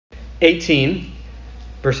18,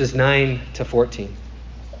 verses 9 to 14.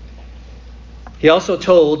 He also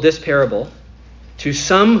told this parable to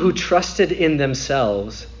some who trusted in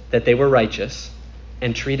themselves that they were righteous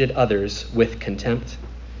and treated others with contempt.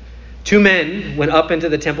 2 men went up into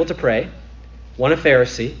the temple to pray, one a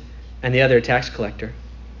Pharisee and the other a tax collector.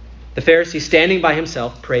 The Pharisee, standing by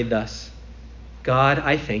himself, prayed thus: God,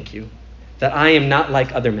 I thank you that I am not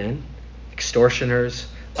like other men, extortioners,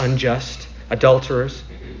 unjust, adulterers,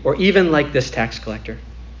 or even like this tax collector.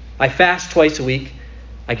 I fast twice a week.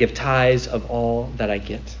 I give tithes of all that I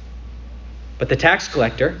get. But the tax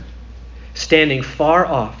collector, standing far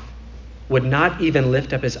off, would not even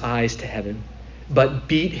lift up his eyes to heaven, but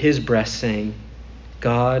beat his breast, saying,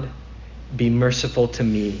 God, be merciful to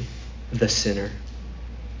me, the sinner.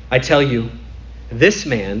 I tell you, this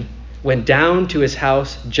man went down to his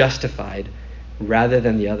house justified rather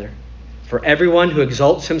than the other. For everyone who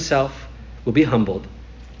exalts himself will be humbled,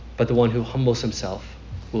 but the one who humbles himself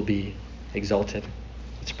will be exalted.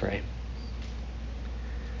 Let's pray.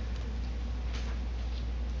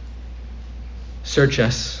 Search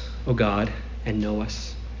us, O God, and know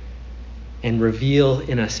us, and reveal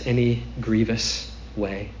in us any grievous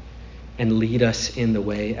way, and lead us in the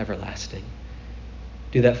way everlasting.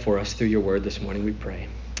 Do that for us through your word this morning, we pray.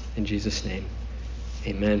 In Jesus' name,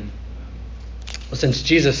 amen. Well, since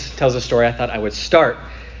Jesus tells a story, I thought I would start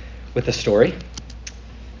with a story.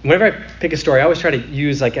 Whenever I pick a story, I always try to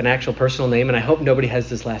use like an actual personal name, and I hope nobody has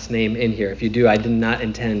this last name in here. If you do, I did not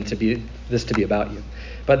intend this to be about you.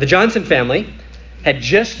 But the Johnson family had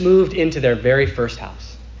just moved into their very first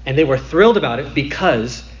house, and they were thrilled about it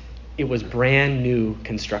because it was brand new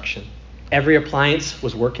construction. Every appliance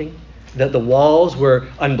was working. The walls were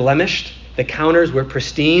unblemished. The counters were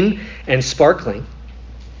pristine and sparkling.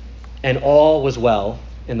 And all was well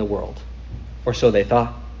in the world, or so they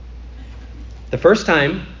thought. The first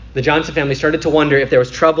time the Johnson family started to wonder if there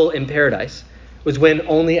was trouble in paradise was when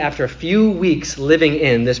only after a few weeks living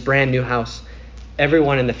in this brand new house,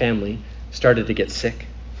 everyone in the family started to get sick.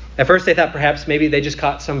 At first they thought perhaps maybe they just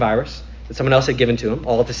caught some virus that someone else had given to them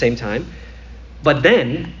all at the same time. But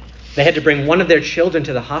then they had to bring one of their children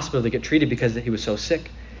to the hospital to get treated because he was so sick.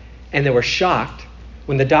 And they were shocked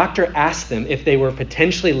when the doctor asked them if they were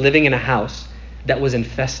potentially living in a house that was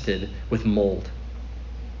infested with mold.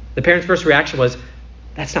 The parents' first reaction was,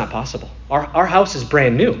 that's not possible. Our house is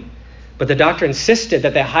brand new. But the doctor insisted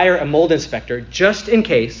that they hire a mold inspector just in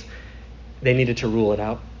case they needed to rule it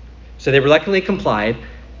out. So they reluctantly complied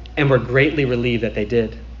and were greatly relieved that they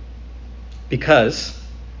did. Because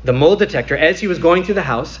the mold detector, as he was going through the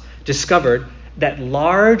house, discovered that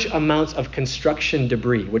large amounts of construction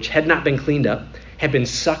debris, which had not been cleaned up, had been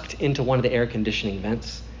sucked into one of the air conditioning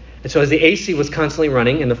vents. And so as the AC was constantly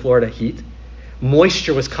running in the Florida heat,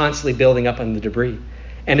 moisture was constantly building up on the debris.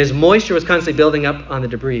 And as moisture was constantly building up on the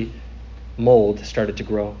debris, mold started to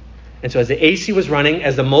grow. And so as the AC was running,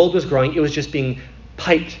 as the mold was growing, it was just being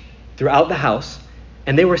piped throughout the house.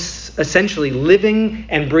 And they were essentially living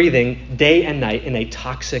and breathing day and night in a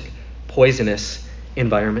toxic, poisonous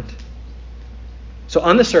environment. So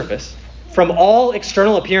on the surface, from all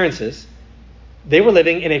external appearances, they were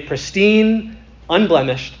living in a pristine,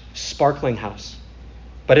 unblemished, sparkling house.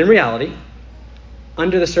 But in reality,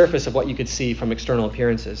 under the surface of what you could see from external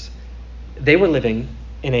appearances, they were living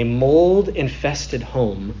in a mold-infested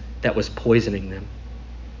home that was poisoning them.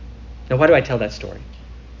 Now, why do I tell that story?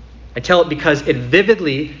 I tell it because it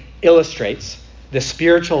vividly illustrates the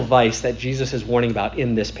spiritual vice that Jesus is warning about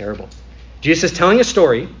in this parable. Jesus is telling a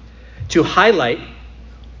story to highlight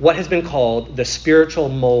what has been called the spiritual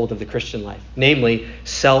mold of the Christian life, namely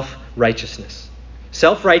self-righteousness.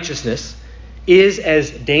 Self-righteousness is as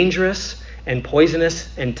dangerous and poisonous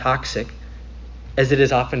and toxic as it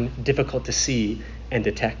is often difficult to see and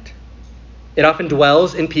detect. It often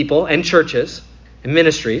dwells in people and churches and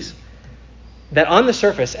ministries that on the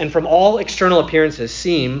surface and from all external appearances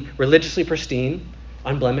seem religiously pristine,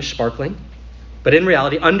 unblemished, sparkling. But in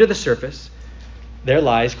reality, under the surface, there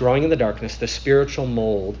lies, growing in the darkness, the spiritual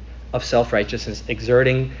mold of self-righteousness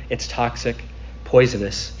exerting its toxic,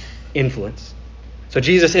 poisonous influence. So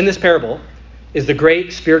Jesus, in this parable, is the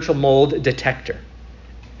great spiritual mold detector.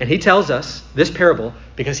 And he tells us this parable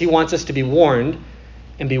because he wants us to be warned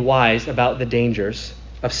and be wise about the dangers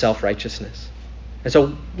of self-righteousness. And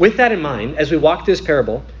so with that in mind, as we walk through this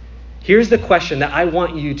parable, here's the question that I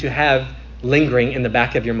want you to have lingering in the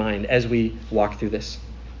back of your mind as we walk through this.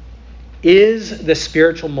 Is the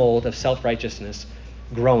spiritual mold of self-righteousness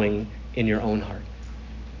growing in your own heart?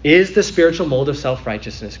 Is the spiritual mold of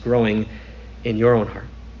self-righteousness growing in your own heart?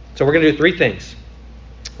 So we're going to do three things.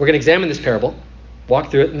 We're going to examine this parable,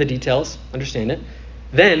 walk through it in the details, understand it.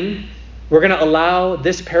 Then we're going to allow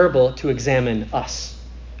this parable to examine us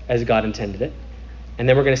as God intended it. And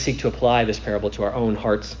then we're going to seek to apply this parable to our own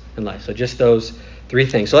hearts and lives. So just those three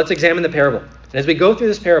things. So let's examine the parable. And as we go through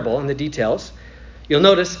this parable and the details, you'll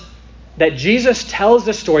notice that Jesus tells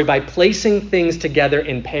the story by placing things together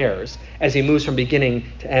in pairs as he moves from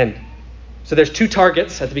beginning to end. So there's two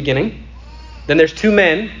targets at the beginning. Then there's two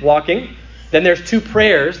men walking. Then there's two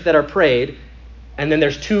prayers that are prayed. And then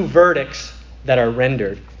there's two verdicts that are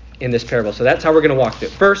rendered in this parable. So that's how we're going to walk through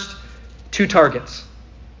it. First, two targets.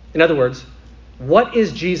 In other words, what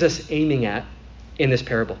is Jesus aiming at in this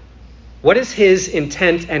parable? What is his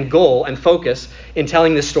intent and goal and focus in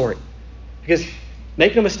telling this story? Because,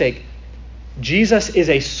 make no mistake, Jesus is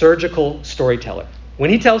a surgical storyteller. When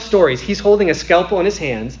he tells stories, he's holding a scalpel in his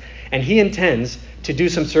hands, and he intends to do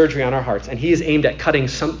some surgery on our hearts, and he is aimed at cutting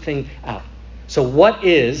something out. So what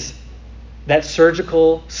is that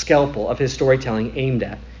surgical scalpel of his storytelling aimed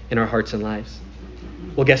at in our hearts and lives?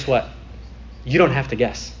 Well, guess what? You don't have to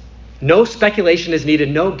guess. No speculation is needed.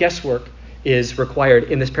 No guesswork is required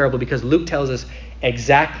in this parable because Luke tells us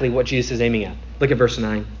exactly what Jesus is aiming at. Look at verse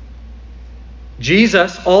 9.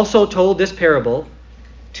 Jesus also told this parable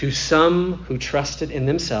to some who trusted in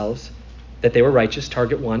themselves that they were righteous,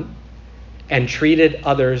 target 1, and treated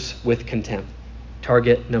others with contempt,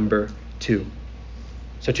 target number 2.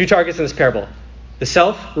 So two targets in this parable, the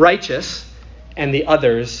self-righteous and the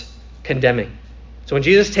others condemning. So when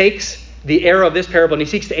Jesus takes the arrow of this parable and he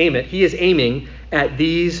seeks to aim it, he is aiming at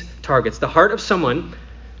these targets. The heart of someone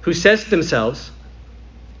who says to themselves,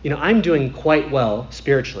 I'm doing quite well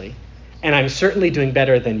spiritually, and I'm certainly doing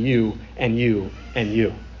better than you and you and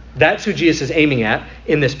you. That's who Jesus is aiming at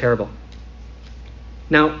in this parable.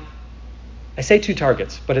 Now, I say two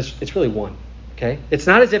targets, but it's really one. Okay? It's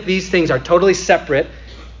not as if these things are totally separate,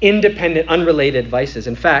 independent, unrelated vices.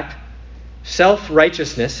 In fact,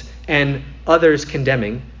 self-righteousness and others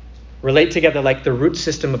condemning relate together like the root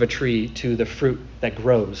system of a tree to the fruit that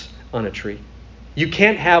grows on a tree. You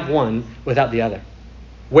can't have one without the other.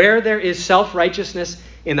 Where there is self-righteousness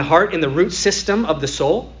in the heart, in the root system of the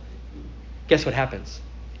soul, guess what happens?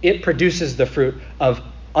 It produces the fruit of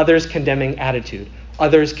others condemning attitude,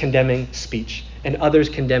 others condemning speech, and others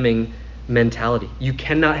condemning mentality. You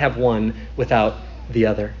cannot have one without the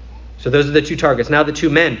other. So those are the two targets. Now the two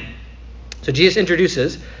men. So Jesus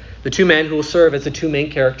introduces the two men who will serve as the two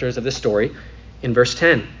main characters of the story in verse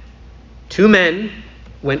 10. Two men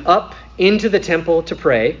went up into the temple to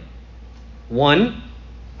pray. One,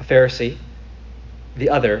 a Pharisee. The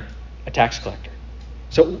other, a tax collector.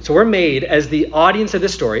 So we're made as the audience of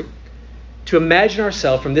this story to imagine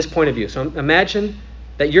ourselves from this point of view. So imagine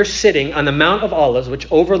that you're sitting on the Mount of Olives, which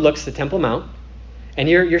overlooks the Temple Mount, and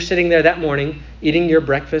you're sitting there that morning eating your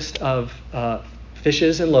breakfast of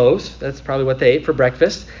fishes and loaves. That's probably what they ate for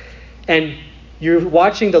breakfast. And you're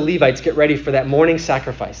watching the Levites get ready for that morning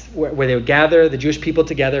sacrifice where they would gather the Jewish people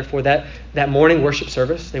together for that morning worship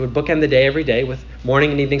service. They would bookend the day every day with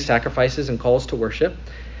morning and evening sacrifices and calls to worship.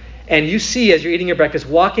 And you see, as you're eating your breakfast,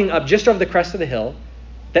 walking up just over the crest of the hill,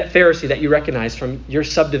 that Pharisee that you recognize from your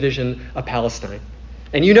subdivision of Palestine.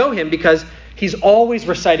 And you know him because he's always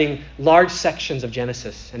reciting large sections of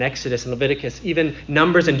Genesis and Exodus and Leviticus, even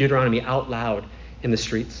Numbers and Deuteronomy out loud in the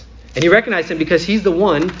streets. And you recognize him because he's the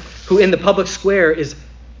one who in the public square is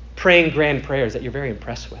praying grand prayers that you're very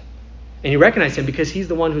impressed with. And you recognize him because he's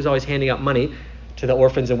the one who's always handing out money to the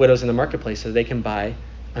orphans and widows in the marketplace so they can buy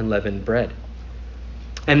unleavened bread.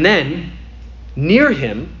 And then, near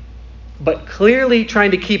him, but clearly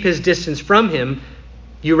trying to keep his distance from him,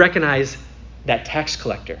 you recognize that tax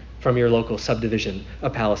collector from your local subdivision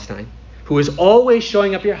of Palestine, who is always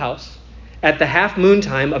showing up your house at the half moon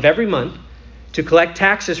time of every month to collect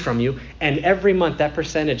taxes from you, and every month that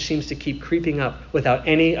percentage seems to keep creeping up without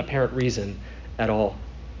any apparent reason at all.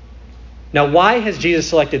 Now, why has Jesus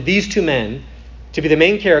selected these two men to be the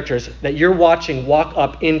main characters that you're watching walk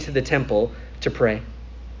up into the temple to pray?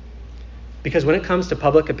 Because when it comes to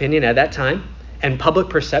public opinion at that time and public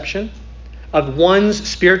perception of one's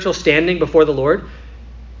spiritual standing before the Lord,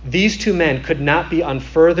 these two men could not be on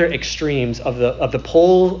further extremes of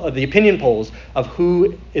the opinion polls of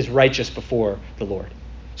who is righteous before the Lord.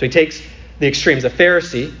 So he takes the extremes, the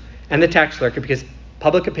Pharisee and the tax collector, because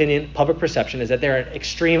public opinion, public perception is that they're at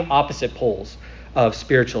extreme opposite poles of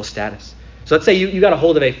spiritual status. So let's say you got a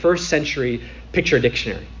hold of a first century picture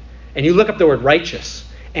dictionary and you look up the word righteous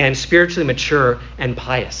and spiritually mature and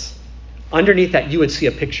pious. Underneath that, you would see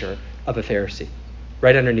a picture of a Pharisee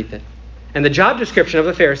right underneath it. And the job description of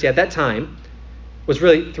a Pharisee at that time was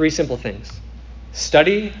really three simple things.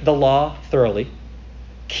 Study the law thoroughly,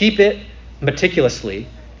 keep it meticulously,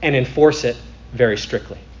 and enforce it very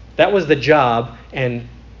strictly. That was the job and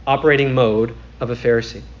operating mode of a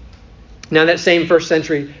Pharisee. Now, in that same first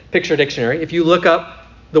century picture dictionary, if you look up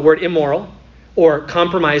the word immoral or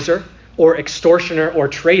compromiser or extortioner or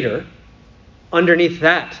traitor, underneath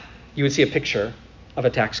that, you would see a picture of a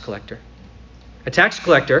tax collector. A tax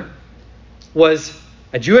collector was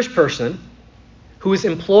a Jewish person who was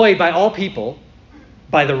employed by all people,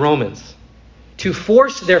 by the Romans, to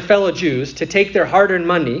force their fellow Jews to take their hard-earned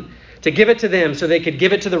money, to give it to them so they could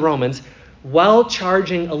give it to the Romans, while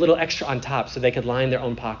charging a little extra on top so they could line their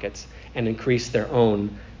own pockets and increase their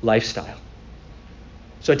own lifestyle.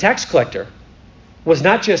 So a tax collector was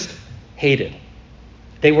not just hated.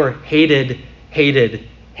 They were hated.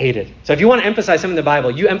 So if you want to emphasize something in the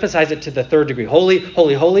Bible, you emphasize it to the third degree. Holy,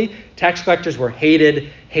 holy, holy. Tax collectors were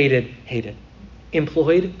hated.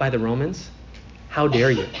 Employed by the Romans? How dare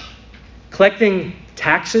you? Collecting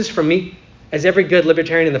taxes from me, as every good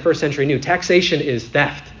libertarian in the first century knew, taxation is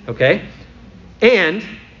theft, okay? And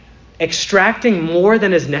extracting more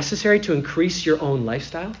than is necessary to increase your own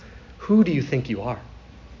lifestyle? Who do you think you are?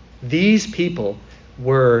 These people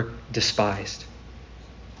were despised.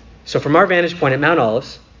 So from our vantage point at Mount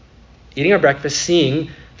Olives, eating our breakfast, seeing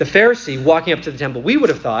the Pharisee walking up to the temple, we would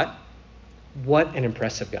have thought, what an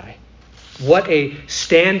impressive guy. What a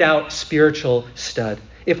standout spiritual stud.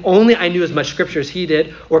 If only I knew as much scripture as he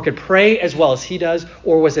did, or could pray as well as he does,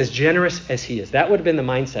 or was as generous as he is. That would have been the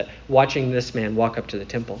mindset watching this man walk up to the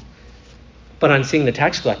temple. But on seeing the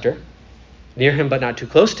tax collector, near him but not too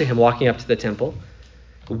close to him, walking up to the temple,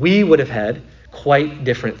 we would have had quite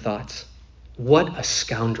different thoughts. What a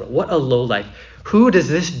scoundrel. What a lowlife. Who does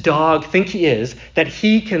this dog think he is that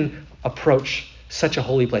he can approach such a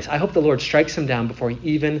holy place? I hope the Lord strikes him down before he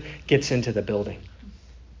even gets into the building.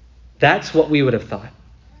 That's what we would have thought.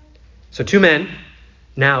 So 2 men,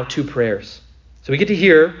 now 2 prayers. So we get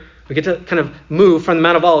to kind of move from the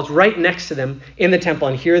Mount of Olives right next to them in the temple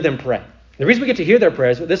and hear them pray. The reason we get to hear their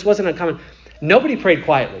prayers, this wasn't uncommon. Nobody prayed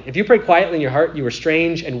quietly. If you prayed quietly in your heart, you were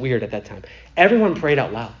strange and weird at that time. Everyone prayed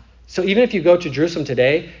out loud. So even if you go to Jerusalem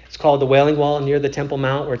today, it's called the Wailing Wall near the Temple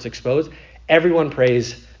Mount where it's exposed, everyone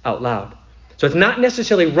prays out loud. So it's not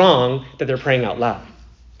necessarily wrong that they're praying out loud,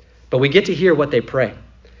 but we get to hear what they pray.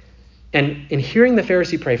 And in hearing the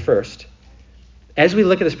Pharisee pray first, as we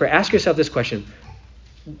look at this prayer, ask yourself this question: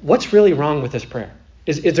 what's really wrong with this prayer?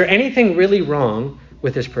 Is there anything really wrong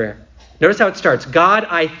with this prayer? Notice how it starts. God,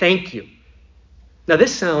 I thank you. Now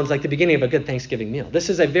this sounds like the beginning of a good Thanksgiving meal. This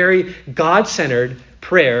is a very God-centered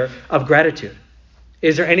prayer of gratitude.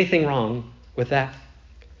 Is there anything wrong with that?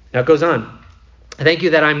 Now it goes on. I thank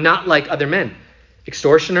you that I'm not like other men,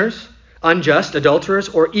 extortioners, unjust, adulterers,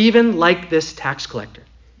 or even like this tax collector.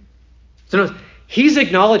 So notice, he's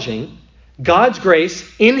acknowledging God's grace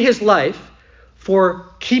in his life for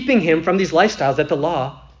keeping him from these lifestyles that the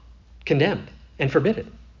law condemned and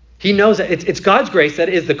forbidden. He knows that it's God's grace that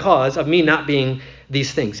is the cause of me not being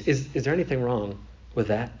these things. Is there anything wrong with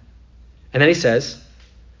that? And then he says,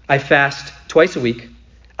 I fast twice a week.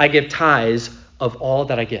 I give tithes of all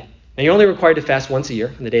that I get. Now you're only required to fast once a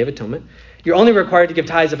year on the Day of Atonement. You're only required to give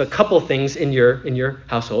tithes of a couple things in your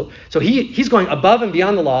household. So he's going above and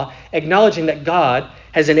beyond the law, acknowledging that God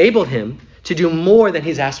has enabled him to do more than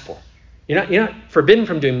he's asked for. You're not forbidden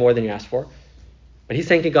from doing more than you asked for, but he's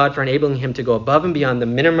thanking God for enabling him to go above and beyond the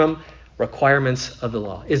minimum requirements of the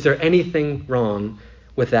law. Is there anything wrong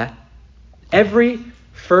with that? Every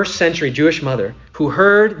first century Jewish mother who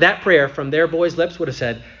heard that prayer from their boy's lips would have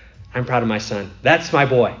said, I'm proud of my son. That's my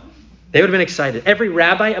boy. They would have been excited. Every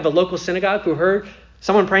rabbi of a local synagogue who heard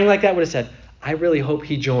someone praying like that would have said, I really hope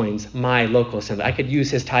he joins my local assembly. I could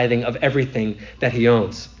use his tithing of everything that he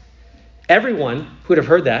owns. Everyone who would have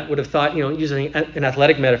heard that would have thought, using an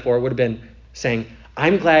athletic metaphor, would have been saying,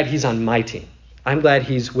 I'm glad he's on my team. I'm glad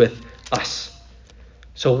he's with us.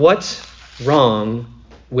 So what's wrong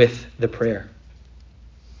with the prayer?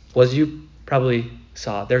 Well, as you probably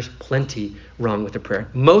saw, there's plenty wrong with the prayer.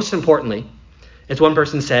 Most importantly, as one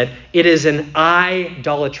person said, it is an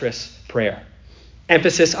idolatrous prayer.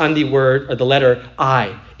 Emphasis on the word or the letter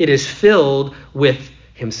I. It is filled with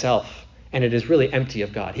himself, and it is really empty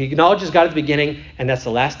of God. He acknowledges God at the beginning, and that's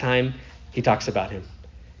the last time he talks about him.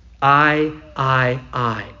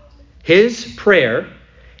 I. His prayer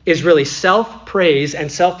is really self-praise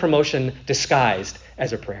and self-promotion disguised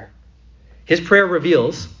as a prayer. His prayer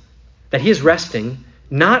reveals that he is resting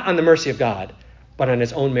not on the mercy of God, but on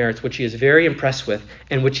his own merits, which he is very impressed with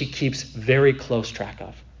and which he keeps very close track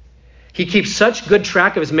of. He keeps such good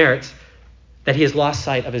track of his merits that he has lost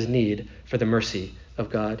sight of his need for the mercy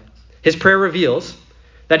of God. His prayer reveals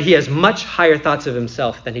that he has much higher thoughts of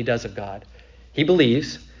himself than he does of God. He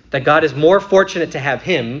believes that God is more fortunate to have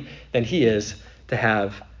him than he is to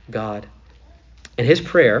have God. And his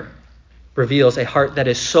prayer reveals a heart that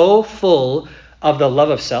is so full of the love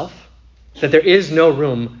of self that there is no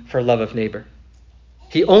room for love of neighbor.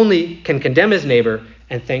 He only can condemn his neighbor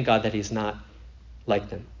and thank God that he's not like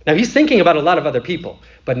them. Now, he's thinking about a lot of other people,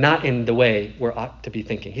 but not in the way we ought to be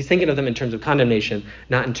thinking. He's thinking of them in terms of condemnation,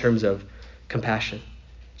 not in terms of compassion.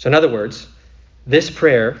 So in other words, this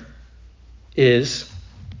prayer is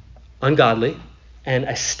ungodly and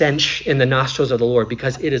a stench in the nostrils of the Lord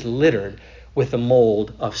because it is littered with the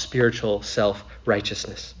mold of spiritual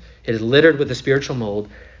self-righteousness. It is littered with the spiritual mold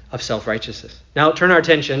of self-righteousness. Now turn our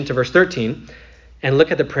attention to verse 13 and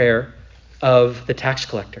look at the prayer of the tax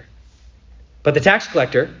collector. But the tax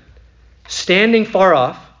collector, standing far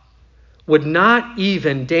off, would not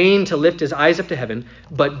even deign to lift his eyes up to heaven,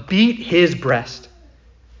 but beat his breast,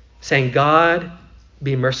 saying, God,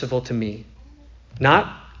 be merciful to me.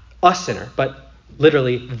 Not a sinner, but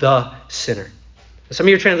literally the sinner. Some of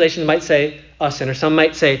your translations might say a sinner. Some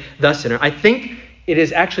might say the sinner. I think it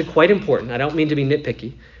is actually quite important, I don't mean to be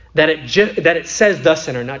nitpicky, that it says the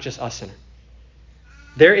sinner, not just a sinner.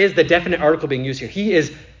 There is the definite article being used here. He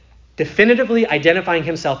is definitively identifying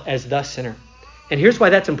himself as the sinner. And here's why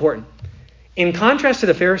that's important. In contrast to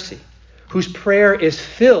the Pharisee, whose prayer is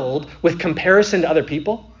filled with comparison to other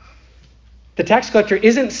people, the tax collector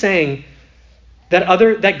isn't saying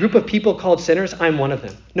that group of people called sinners, I'm one of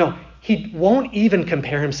them. No, he won't even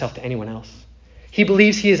compare himself to anyone else. He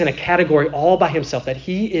believes he is in a category all by himself, that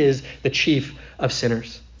he is the chief of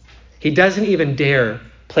sinners. He doesn't even dare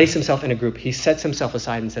place himself in a group. He sets himself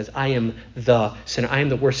aside and says, I am the sinner. I am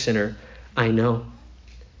the worst sinner I know.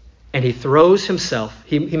 And he throws himself,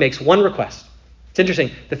 he makes one request. It's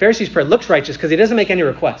interesting. The Pharisee's prayer looks righteous because he doesn't make any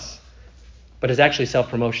requests, but is actually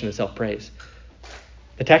self-promotion and self-praise.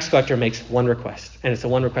 The tax collector makes one request, and it's the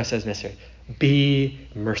one request that is necessary. Be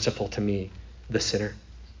merciful to me, the sinner.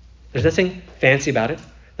 There's nothing fancy about it.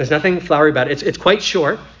 There's nothing flowery about it. It's quite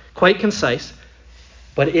short, quite concise,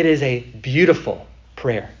 but it is a beautiful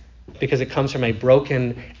prayer because it comes from a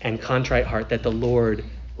broken and contrite heart that the Lord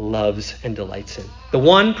loves and delights in. The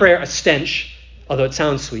one prayer, a stench, although it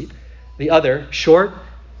sounds sweet. The other, short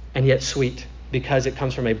and yet sweet because it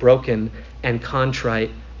comes from a broken and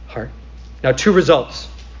contrite heart. Now, two results.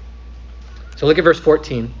 So look at verse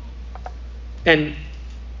 14. And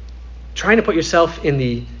trying to put yourself in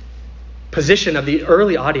the position of the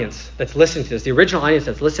early audience that's listening to this, the original audience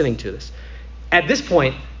that's listening to this. At this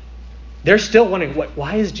point, they're still wondering,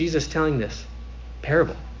 why is Jesus telling this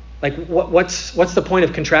parable? Like, what's the point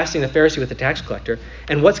of contrasting the Pharisee with the tax collector?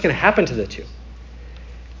 And what's going to happen to the two?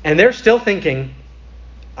 And they're still thinking,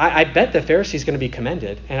 I bet the Pharisee is going to be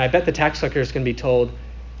commended. And I bet the tax collector is going to be told,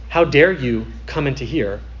 how dare you come into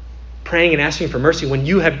here praying and asking for mercy when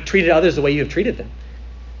you have treated others the way you have treated them?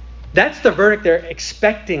 That's the verdict they're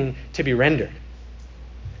expecting to be rendered.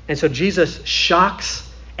 And so Jesus shocks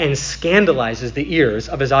and scandalizes the ears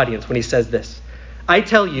of his audience when he says this. I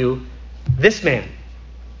tell you, this man,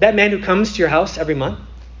 that man who comes to your house every month,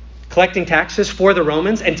 collecting taxes for the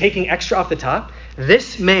Romans and taking extra off the top,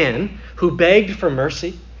 this man who begged for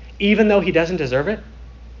mercy, even though he doesn't deserve it,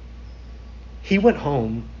 he went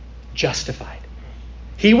home justified.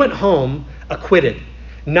 He went home acquitted,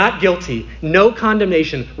 not guilty, no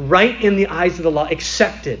condemnation, right in the eyes of the law,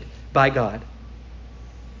 accepted by God,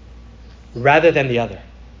 rather than the other.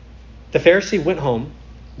 The Pharisee went home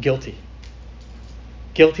guilty.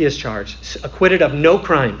 Guilty as charged, acquitted of no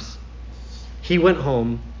crimes. He went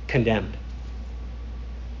home condemned.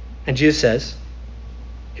 And Jesus says,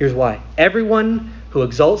 here's why. Everyone who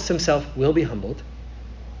exalts himself will be humbled,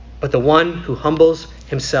 but the one who humbles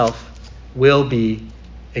himself will be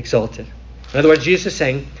exalted. In other words, Jesus is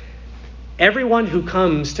saying, everyone who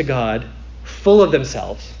comes to God full of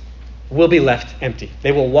themselves will be left empty.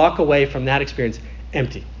 They will walk away from that experience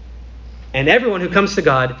empty. And everyone who comes to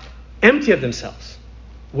God empty of themselves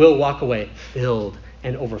will walk away filled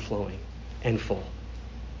and overflowing and full.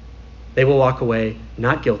 They will walk away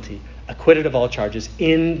not guilty, acquitted of all charges,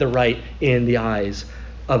 in the right in the eyes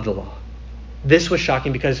of the law. This was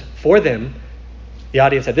shocking because for them, the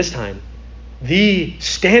audience at this time, the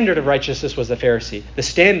standard of righteousness was the Pharisee. The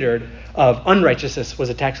standard of unrighteousness was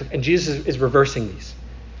a tax. And Jesus is reversing these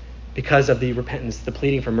because of the repentance, the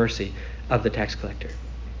pleading for mercy of the tax collector.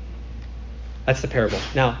 That's the parable.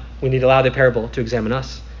 Now, we need to allow the parable to examine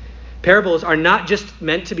us. Parables are not just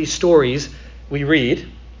meant to be stories we read,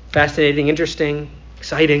 fascinating, interesting,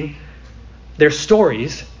 exciting. They're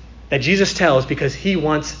stories that Jesus tells because he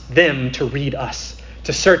wants them to read us,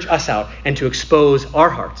 to search us out, and to expose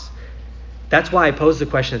our hearts. That's why I posed the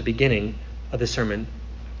question at the beginning of the sermon.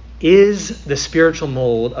 Is the spiritual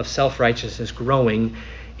mold of self-righteousness growing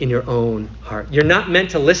in your own heart? You're not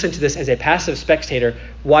meant to listen to this as a passive spectator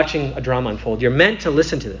watching a drama unfold. You're meant to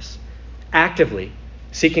listen to this actively,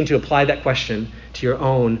 seeking to apply that question to your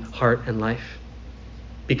own heart and life.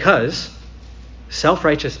 Because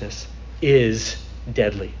self-righteousness is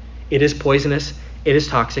deadly. It is poisonous. It is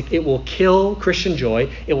toxic. It will kill Christian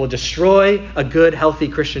joy. It will destroy a good, healthy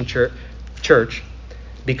Christian church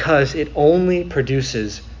because it only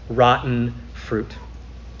produces rotten fruit.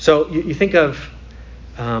 So you think of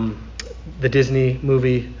the Disney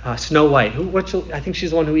movie Snow White. I think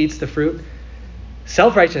she's the one who eats the fruit.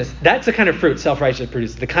 Self-righteousness, that's the kind of fruit self-righteousness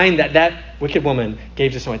produces. The kind that wicked woman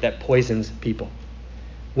gave to Snow White that poisons people.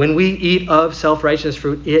 When we eat of self-righteous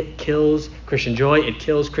fruit, it kills Christian joy. It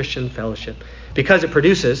kills Christian fellowship because it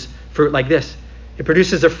produces fruit like this. It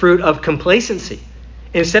produces a fruit of complacency.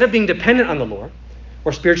 Instead of being dependent on the Lord,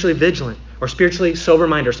 or spiritually vigilant, or spiritually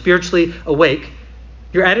sober-minded, or spiritually awake,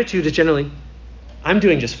 your attitude is generally, I'm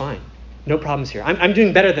doing just fine. No problems here. I'm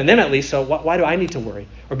doing better than them at least, so why do I need to worry,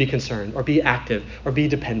 or be concerned, or be active, or be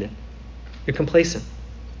dependent? You're complacent.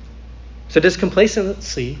 So does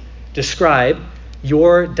complacency describe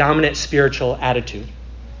your dominant spiritual attitude?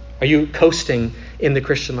 Are you coasting in the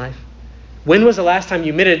Christian life? When was the last time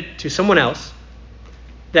you admitted to someone else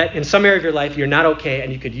that in some area of your life you're not okay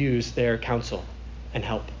and you could use their counsel and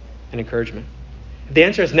help and encouragement? If the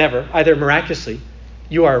answer is never, either miraculously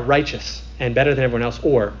you are righteous and better than everyone else,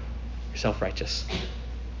 or you're self-righteous.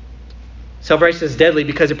 Self-righteousness is deadly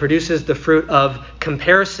because it produces the fruit of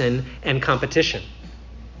comparison and competition.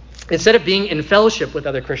 Instead of being in fellowship with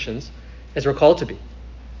other Christians, as we're called to be,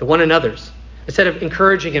 the one another's, instead of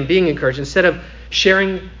encouraging and being encouraged, instead of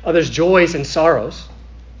sharing others' joys and sorrows,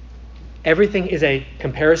 everything is a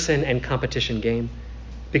comparison and competition game.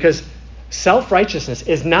 Because self-righteousness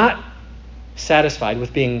is not satisfied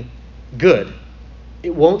with being good.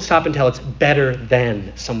 It won't stop until it's better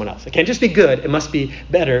than someone else. It can't just be good, it must be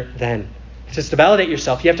better than. Just to validate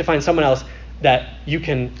yourself, you have to find someone else that you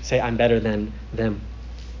can say, I'm better than them.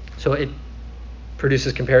 So it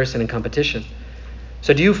produces comparison and competition.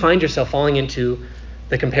 So do you find yourself falling into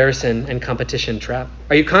the comparison and competition trap?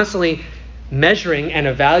 Are you constantly measuring and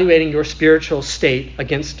evaluating your spiritual state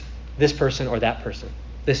against this person or that person,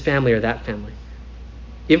 this family or that family?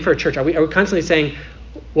 Even for a church, are we constantly saying,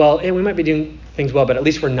 well, hey, we might be doing things well, but at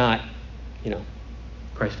least we're not,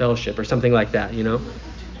 Christ Fellowship or something like that,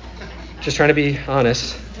 Just trying to be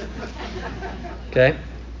honest. Okay?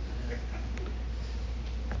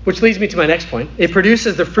 Which leads me to my next point. It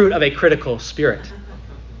produces the fruit of a critical spirit.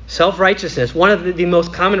 Self-righteousness, one of the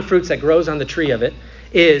most common fruits that grows on the tree of it,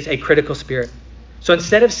 is a critical spirit. So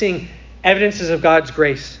instead of seeing evidences of God's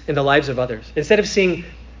grace in the lives of others, instead of seeing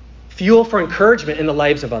fuel for encouragement in the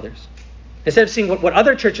lives of others, instead of seeing what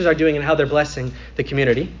other churches are doing and how they're blessing the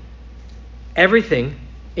community, everything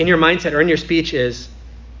in your mindset or in your speech is,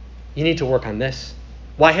 you need to work on this.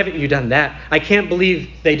 Why haven't you done that? I can't believe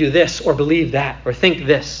they do this or believe that or think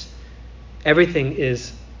this. Everything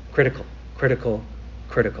is critical, critical,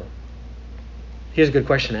 critical. Here's a good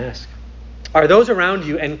question to ask. Are those around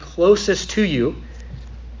you and closest to you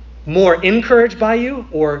more encouraged by you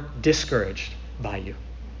or discouraged by you?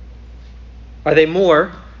 Are they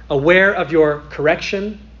more aware of your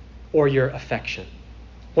correction or your affection?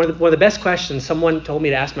 One of the best questions someone told me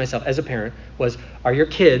to ask myself as a parent was, are your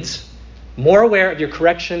kids more aware of your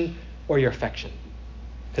correction or your affection?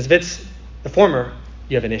 Because if it's the former,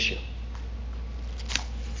 you have an issue.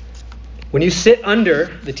 When you sit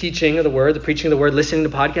under the teaching of the word, the preaching of the word, listening to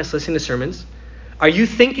podcasts, listening to sermons, are you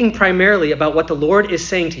thinking primarily about what the Lord is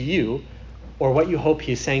saying to you or what you hope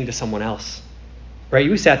he's saying to someone else? Right?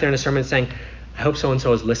 You sat there in a sermon saying, I hope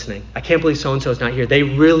so-and-so is listening. I can't believe so-and-so is not here. They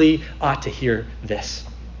really ought to hear this.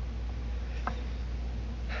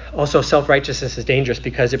 Also, self-righteousness is dangerous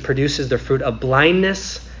because it produces the fruit of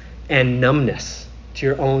blindness and numbness to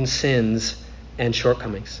your own sins and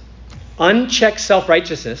shortcomings. Unchecked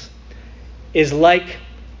self-righteousness is like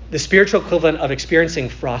the spiritual equivalent of experiencing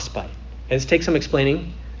frostbite. And this takes some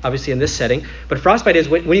explaining, obviously, in this setting. But frostbite is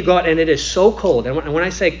when you go out and it is so cold. And when I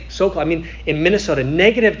say so cold, I mean in Minnesota,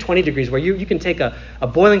 negative 20 degrees, where you can take a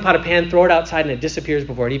boiling pot of pan, throw it outside, and it disappears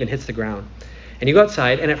before it even hits the ground. And you go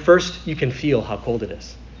outside, and at first, you can feel how cold it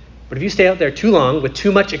is. But if you stay out there too long with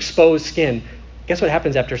too much exposed skin, guess what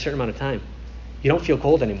happens after a certain amount of time? You don't feel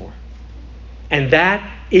cold anymore. And that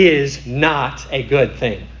is not a good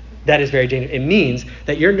thing. That is very dangerous. It means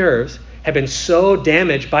that your nerves have been so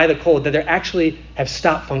damaged by the cold that they actually have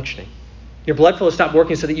stopped functioning. Your blood flow has stopped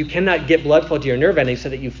working so that you cannot get blood flow to your nerve endings so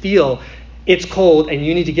that you feel it's cold and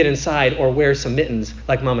you need to get inside or wear some mittens,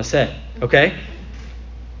 like Mama said. Okay?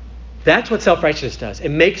 That's what self-righteousness does. It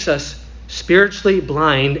makes us spiritually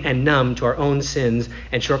blind and numb to our own sins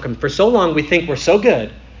and shortcomings. For so long, we think we're so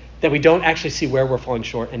good that we don't actually see where we're falling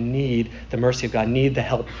short and need the mercy of God, need the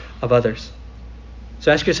help of others.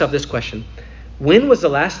 So ask yourself this question. When was the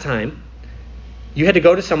last time you had to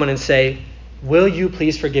go to someone and say, will you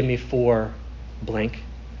please forgive me for blank?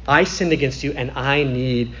 I sinned against you and I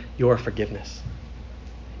need your forgiveness.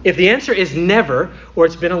 If the answer is never, or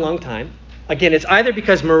it's been a long time, again, it's either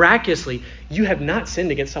because miraculously you have not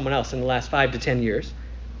sinned against someone else in the last 5 to 10 years,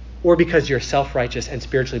 or because you're self-righteous and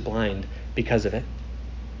spiritually blind because of it.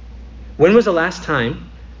 When was the last time,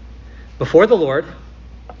 before the Lord,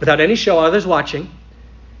 without any show, others watching,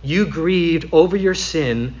 you grieved over your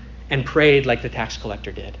sin and prayed like the tax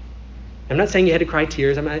collector did? I'm not saying you had to cry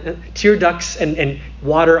tears. Tear ducts and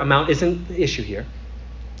water amount isn't the issue here.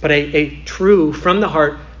 But a true, from the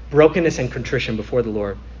heart, brokenness and contrition before the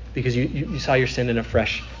Lord because you saw your sin in a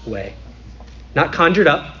fresh way. Not conjured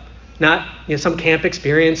up, not some camp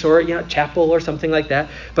experience or chapel or something like that,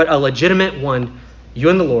 but a legitimate one. You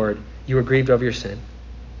and the Lord, you were grieved over your sin.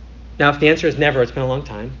 Now, if the answer is never, it's been a long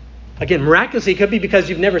time. Again, miraculously, it could be because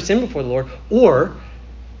you've never sinned before the Lord, or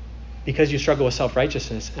because you struggle with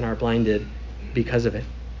self-righteousness and are blinded because of it.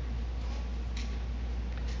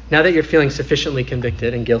 Now that you're feeling sufficiently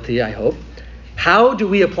convicted and guilty, I hope, how do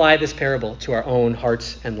we apply this parable to our own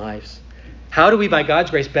hearts and lives? How do we, by God's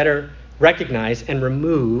grace, better recognize and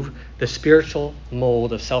remove the spiritual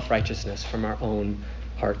mold of self-righteousness from our own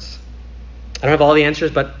hearts? I don't have all the answers,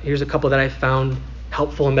 but here's a couple that I found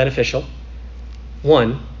helpful and beneficial.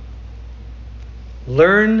 1,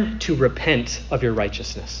 learn to repent of your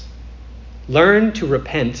righteousness. Learn to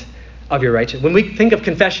repent of your righteousness. When we think of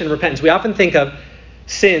confession and repentance, we often think of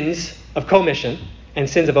sins of commission and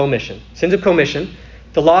sins of omission. Sins of commission,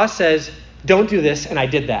 the law says, don't do this, and I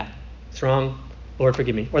did that. It's wrong. Lord,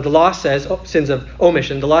 forgive me. Or the law says, sins of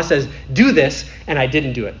omission, the law says, do this, and I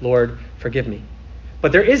didn't do it. Lord, forgive me.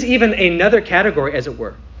 But there is even another category, as it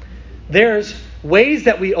were. There's ways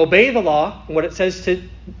that we obey the law and what it says to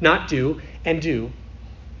not do and do,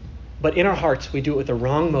 but in our hearts we do it with the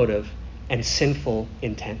wrong motive and sinful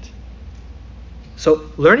intent. So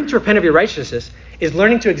learning to repent of your righteousness is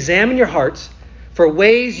learning to examine your hearts for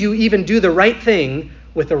ways you even do the right thing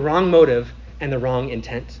with the wrong motive and the wrong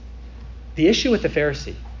intent. The issue with the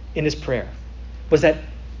Pharisee in his prayer was that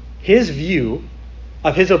his view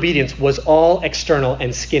of his obedience was all external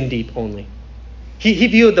and skin deep only. He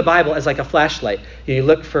viewed the Bible as like a flashlight. You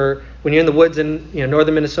look for, when you're in the woods in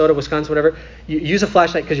northern Minnesota, Wisconsin, whatever, you use a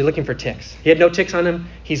flashlight because you're looking for ticks. He had no ticks on him,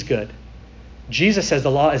 he's good. Jesus says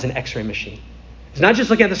the law is an x-ray machine. It's not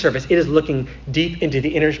just looking at the surface, it is looking deep into the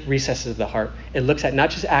inner recesses of the heart. It looks at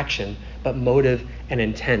not just action, but motive and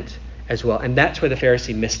intent as well. And that's where the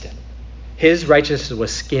Pharisee missed it. His righteousness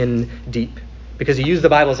was skin deep because he used the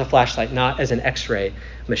Bible as a flashlight, not as an x-ray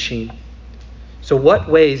machine. So what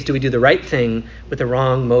ways do we do the right thing with the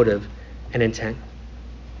wrong motive and intent?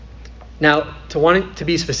 Now, to want it to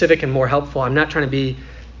be specific and more helpful, I'm not trying to be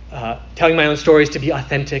telling my own stories to be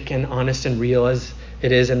authentic and honest and real as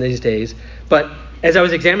it is in these days. But as I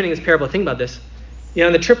was examining this parable, think about this.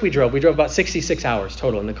 On the trip we drove about 66 hours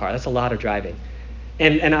total in the car. That's a lot of driving.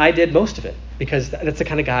 And I did most of it because that's the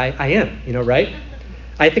kind of guy I am, right?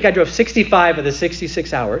 I think I drove 65 of the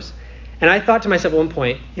 66 hours. And I thought to myself at one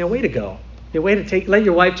point, way to go. Way to let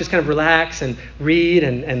your wife just kind of relax and read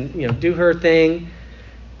and do her thing.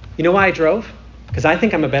 You know why I drove? Because I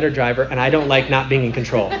think I'm a better driver and I don't like not being in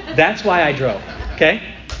control. That's why I drove, okay?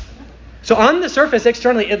 So on the surface,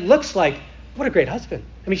 externally, it looks like, what a great husband.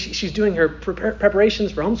 I mean, she's doing her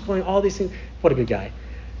preparations for homeschooling, all these things. What a good guy.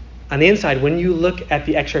 On the inside, when you look at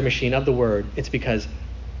the x-ray machine of the word, it's because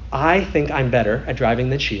I think I'm better at driving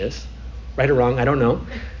than she is. Right or wrong, I don't know.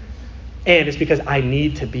 And it's because I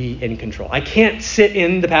need to be in control. I can't sit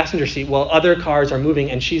in the passenger seat while other cars are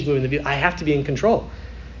moving and she's moving the vehicle. I have to be in control.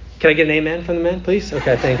 Can I get an amen from the men, please?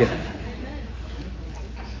 Okay, thank you.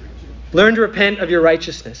 Learn to repent of your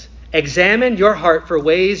righteousness. Examine your heart for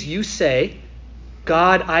ways you say,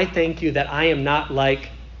 God, I thank you that I am not like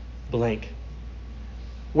blank.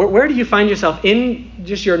 Where do you find yourself in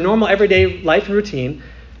just your normal everyday life and routine,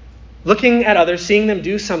 looking at others, seeing them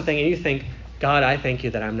do something, and you think, God, I thank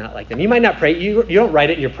you that I'm not like them. You might not pray. You don't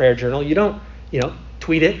write it in your prayer journal. You don't,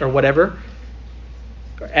 tweet it or whatever.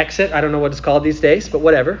 Or exit. I don't know what it's called these days, but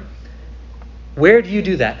whatever. Where do you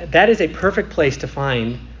do that? That is a perfect place to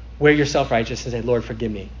find where you're self-righteous and say, Lord,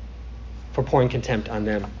 forgive me for pouring contempt on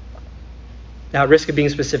them. Now, at risk of being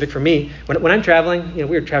specific for me, when I'm traveling, we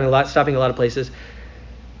were traveling a lot, stopping a lot of places.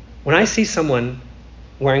 When I see someone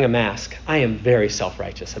wearing a mask, I am very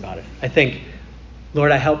self-righteous about it. I think,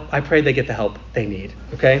 Lord, I pray they get the help they need,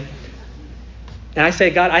 okay? And I say,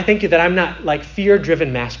 God, I thank you that I'm not like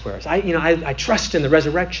fear-driven mask wearers. I trust in the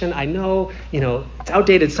resurrection. I know, it's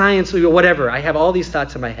outdated science or whatever. I have all these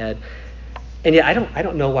thoughts in my head. And yet I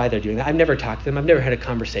don't know why they're doing that. I've never talked to them. I've never had a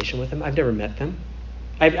conversation with them. I've never met them.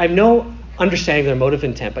 I have no understanding of their motive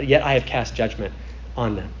intent, but yet I have cast judgment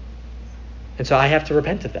on them. And so I have to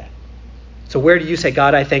repent of that. So where do you say,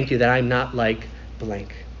 God, I thank you that I'm not like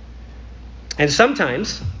blank? And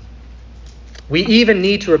sometimes we even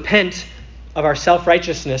need to repent of our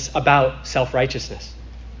self-righteousness about self-righteousness,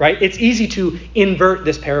 right? It's easy to invert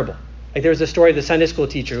this parable. Like there was a story of the Sunday school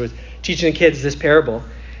teacher who was teaching the kids this parable.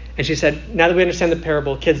 And she said, now that we understand the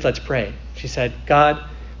parable, kids, let's pray. She said, God,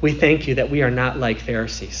 we thank you that we are not like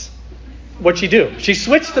Pharisees. What'd she do? She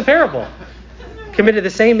switched the parable, committed the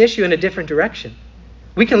same issue in a different direction.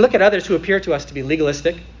 We can look at others who appear to us to be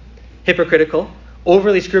legalistic, hypocritical,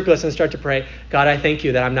 overly scrupulous, and start to pray, God, I thank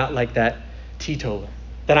you that I'm not like that teetotaler,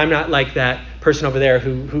 that I'm not like that person over there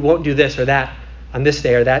who won't do this or that on this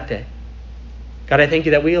day or that day. God, I thank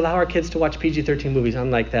you that we allow our kids to watch PG-13 movies,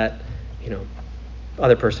 unlike that,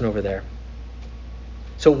 other person over there.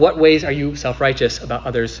 So what ways are you self-righteous about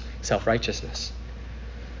others' self-righteousness?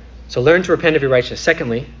 So learn to repent of your righteousness.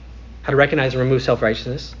 Secondly, how to recognize and remove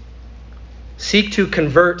self-righteousness. Seek to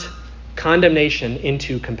convert condemnation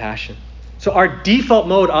into compassion. So our default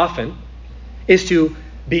mode often is to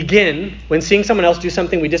begin, when seeing someone else do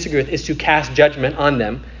something we disagree with, is to cast judgment on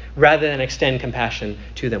them rather than extend compassion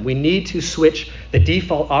to them. We need to switch the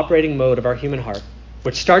default operating mode of our human heart,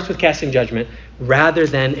 which starts with casting judgment, rather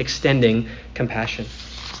than extending compassion.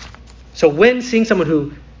 So when seeing someone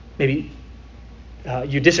who maybe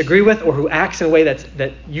you disagree with or who acts in a way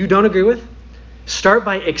that you don't agree with, start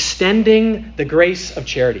by extending the grace of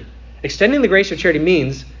charity. Extending the grace of charity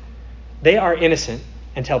means they are innocent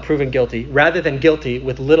until proven guilty, rather than guilty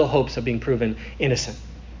with little hopes of being proven innocent.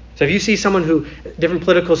 So if you see someone who, different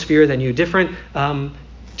political sphere than you, different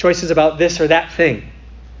choices about this or that thing,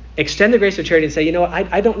 extend the grace of charity and say,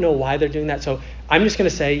 I don't know why they're doing that, so I'm just going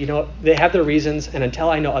to say, they have their reasons, and until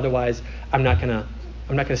I know otherwise, I'm not going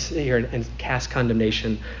to sit here and cast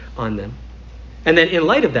condemnation on them. And then in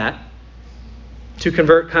light of that, to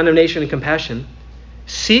convert condemnation and compassion,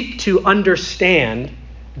 seek to understand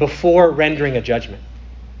before rendering a judgment.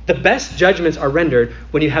 The best judgments are rendered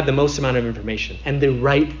when you have the most amount of information and the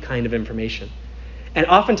right kind of information. And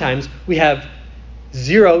oftentimes we have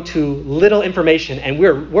zero to little information, and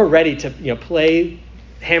we're ready to play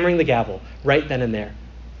hammering the gavel right then and there.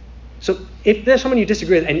 So if there's someone you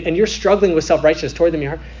disagree with and you're struggling with self-righteousness toward them in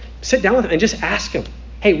your heart, sit down with them and just ask them,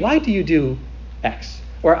 hey, why do you do X?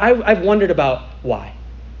 Or I've wondered about Y.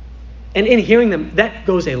 And in hearing them, that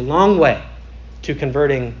goes a long way to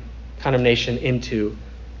converting condemnation into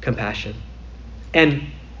compassion. And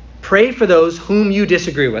pray for those whom you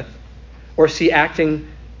disagree with or see acting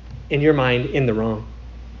in your mind in the wrong.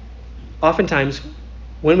 Oftentimes,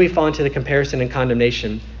 when we fall into the comparison and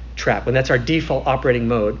condemnation trap, when that's our default operating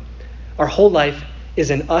mode, our whole life is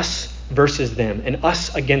an us versus them, an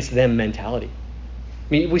us against them mentality. I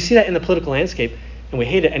mean, we see that in the political landscape, and we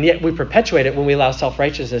hate it, and yet we perpetuate it when we allow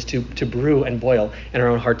self-righteousness to brew and boil in our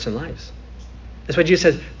own hearts and lives. That's why Jesus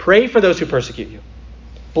says, pray for those who persecute you.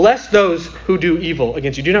 Bless those who do evil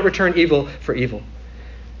against you. Do not return evil for evil.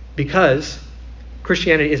 Because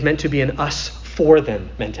Christianity is meant to be an us for them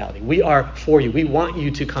mentality. We are for you. We want you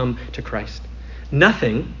to come to Christ.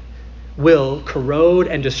 Nothing will corrode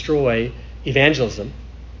and destroy evangelism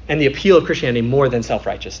and the appeal of Christianity more than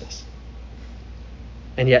self-righteousness.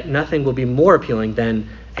 And yet nothing will be more appealing than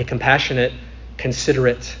a compassionate,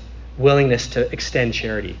 considerate willingness to extend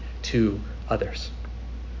charity to others.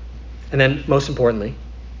 And then, most importantly,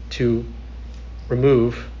 to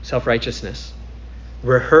remove self-righteousness,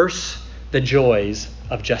 rehearse the joys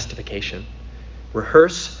of justification.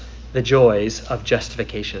 Rehearse the joys of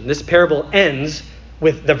justification. This parable ends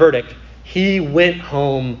with the verdict, he went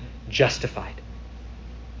home justified.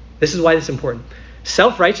 This is why this is important.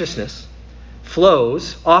 Self-righteousness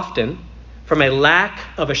flows often from a lack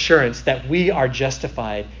of assurance that we are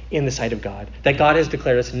justified in the sight of God, that God has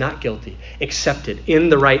declared us not guilty, accepted in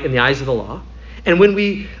the right in the eyes of the law. And when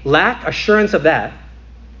we lack assurance of that,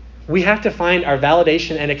 we have to find our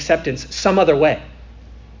validation and acceptance some other way.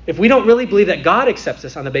 If we don't really believe that God accepts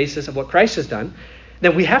us on the basis of what Christ has done,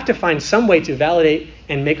 then we have to find some way to validate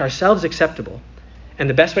and make ourselves acceptable. And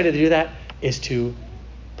the best way to do that is to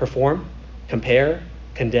perform, compare,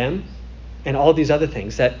 condemn, and all these other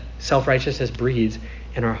things that self-righteousness breeds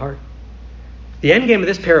in our heart. The end game of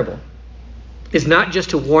this parable is not just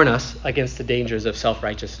to warn us against the dangers of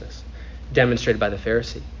self-righteousness demonstrated by the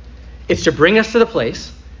Pharisee. It's to bring us to the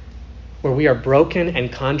place where we are broken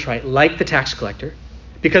and contrite like the tax collector,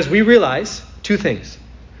 because we realize two things.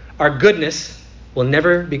 Our goodness will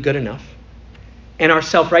never be good enough, and our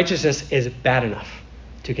self-righteousness is bad enough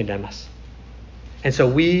to condemn us. And so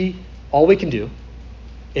all we can do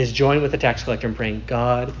is join with the tax collector in praying,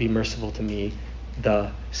 God, be merciful to me,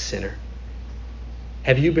 the sinner.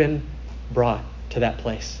 Have you been brought to that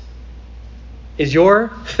place? Is your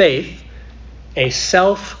faith a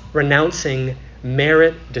self-renouncing,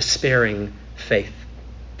 merit-despairing faith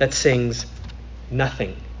that sings,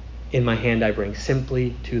 nothing in my hand I bring,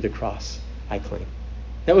 simply to the cross I cling?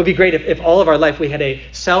 That would be great if all of our life we had a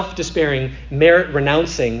self-despairing,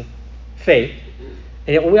 merit-renouncing faith.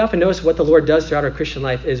 And yet what we often notice what the Lord does throughout our Christian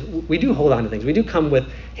life is we do hold on to things. We do come with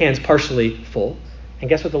hands partially full. And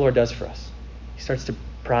guess what the Lord does for us? He starts to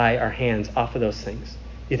pry our hands off of those things.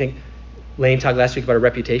 You think, Lane talked last week about a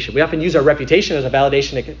reputation. We often use our reputation as a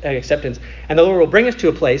validation and acceptance. And the Lord will bring us to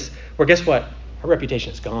a place where, guess what? Our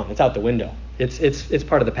reputation is gone. It's out the window. It's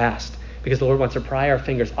part of the past. Because the Lord wants to pry our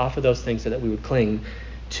fingers off of those things so that we would cling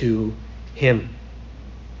to him.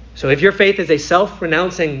 So if your faith is a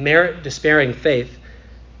self-renouncing, merit-despairing faith,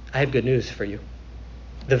 I have good news for you.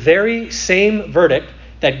 The very same verdict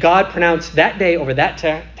that God pronounced that day over that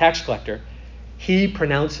tax collector, he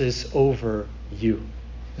pronounces over you.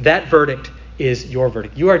 That verdict is your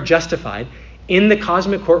verdict. You are justified in the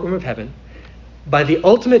cosmic courtroom of heaven by the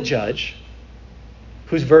ultimate judge,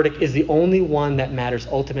 whose verdict is the only one that matters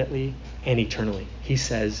ultimately and eternally. He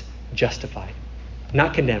says, justified,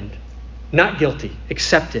 not condemned, not guilty,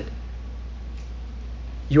 accepted.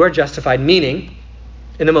 You are justified, meaning,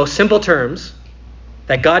 in the most simple terms,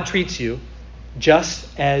 that God treats you just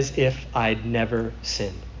as if I'd never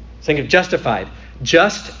sinned. Think of justified,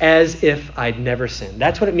 just as if I'd never sinned.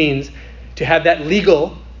 That's what it means to have that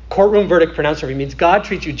legal courtroom verdict pronounced over you. It means God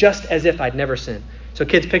treats you just as if I'd never sinned. So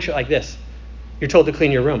kids, picture it like this. You're told to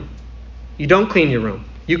clean your room. You don't clean your room.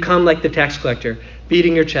 You come like the tax collector,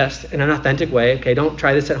 beating your chest in an authentic way. Okay, don't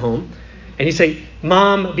try this at home. And you say,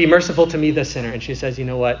 Mom, be merciful to me, the sinner. And she says, you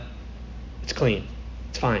know what? It's clean.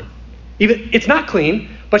 It's fine. Even it's not clean,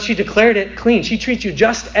 but she declared it clean. She treats you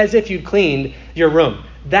just as if you'd cleaned your room.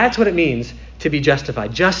 That's what it means to be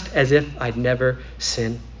justified, just as if I'd never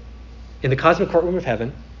sinned. In the cosmic courtroom of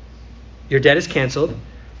heaven, your debt is canceled,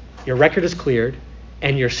 your record is cleared,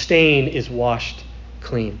 and your stain is washed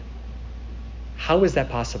clean. How is that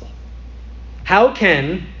possible? How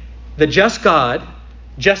can the just God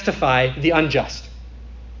justify the unjust?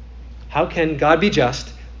 How can God be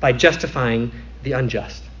just by justifying the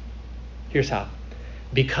unjust? Here's how.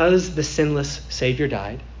 Because the sinless Savior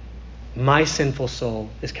died, my sinful soul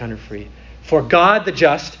is counted free. For God the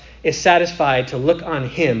just is satisfied to look on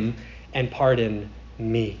him and pardon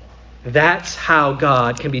me. That's how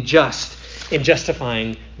God can be just in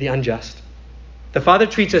justifying the unjust. The Father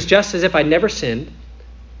treats us just as if I'd never sinned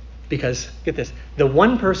because, get this, the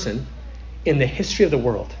one person in the history of the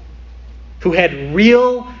world who had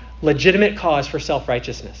real, legitimate cause for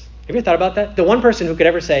self-righteousness. Have you ever thought about that? The one person who could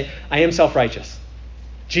ever say, I am self-righteous.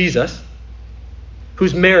 Jesus,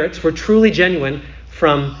 whose merits were truly genuine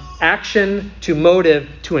from action to motive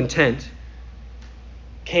to intent,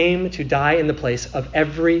 came to die in the place of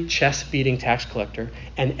every chest-beating tax collector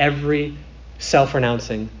and every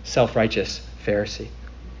self-renouncing, self-righteous Pharisee.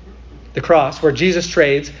 The cross, where Jesus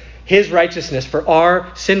trades his righteousness for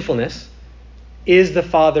our sinfulness, is the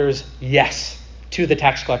Father's yes to the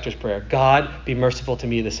tax collector's prayer. God, be merciful to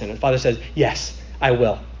me, the sinner. The Father says, yes, I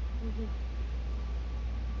will.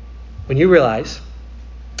 When you realize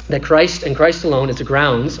that Christ and Christ alone is the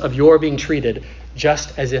grounds of your being treated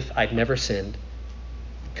just as if I'd never sinned,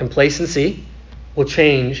 complacency will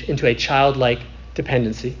change into a childlike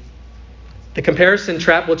dependency. The comparison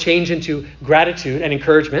trap will change into gratitude and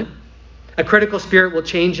encouragement. A critical spirit will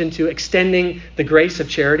change into extending the grace of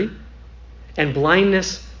charity. And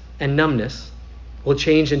blindness and numbness will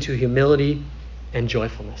change into humility and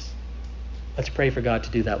joyfulness. Let's pray for God to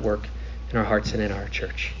do that work in our hearts and in our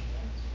church.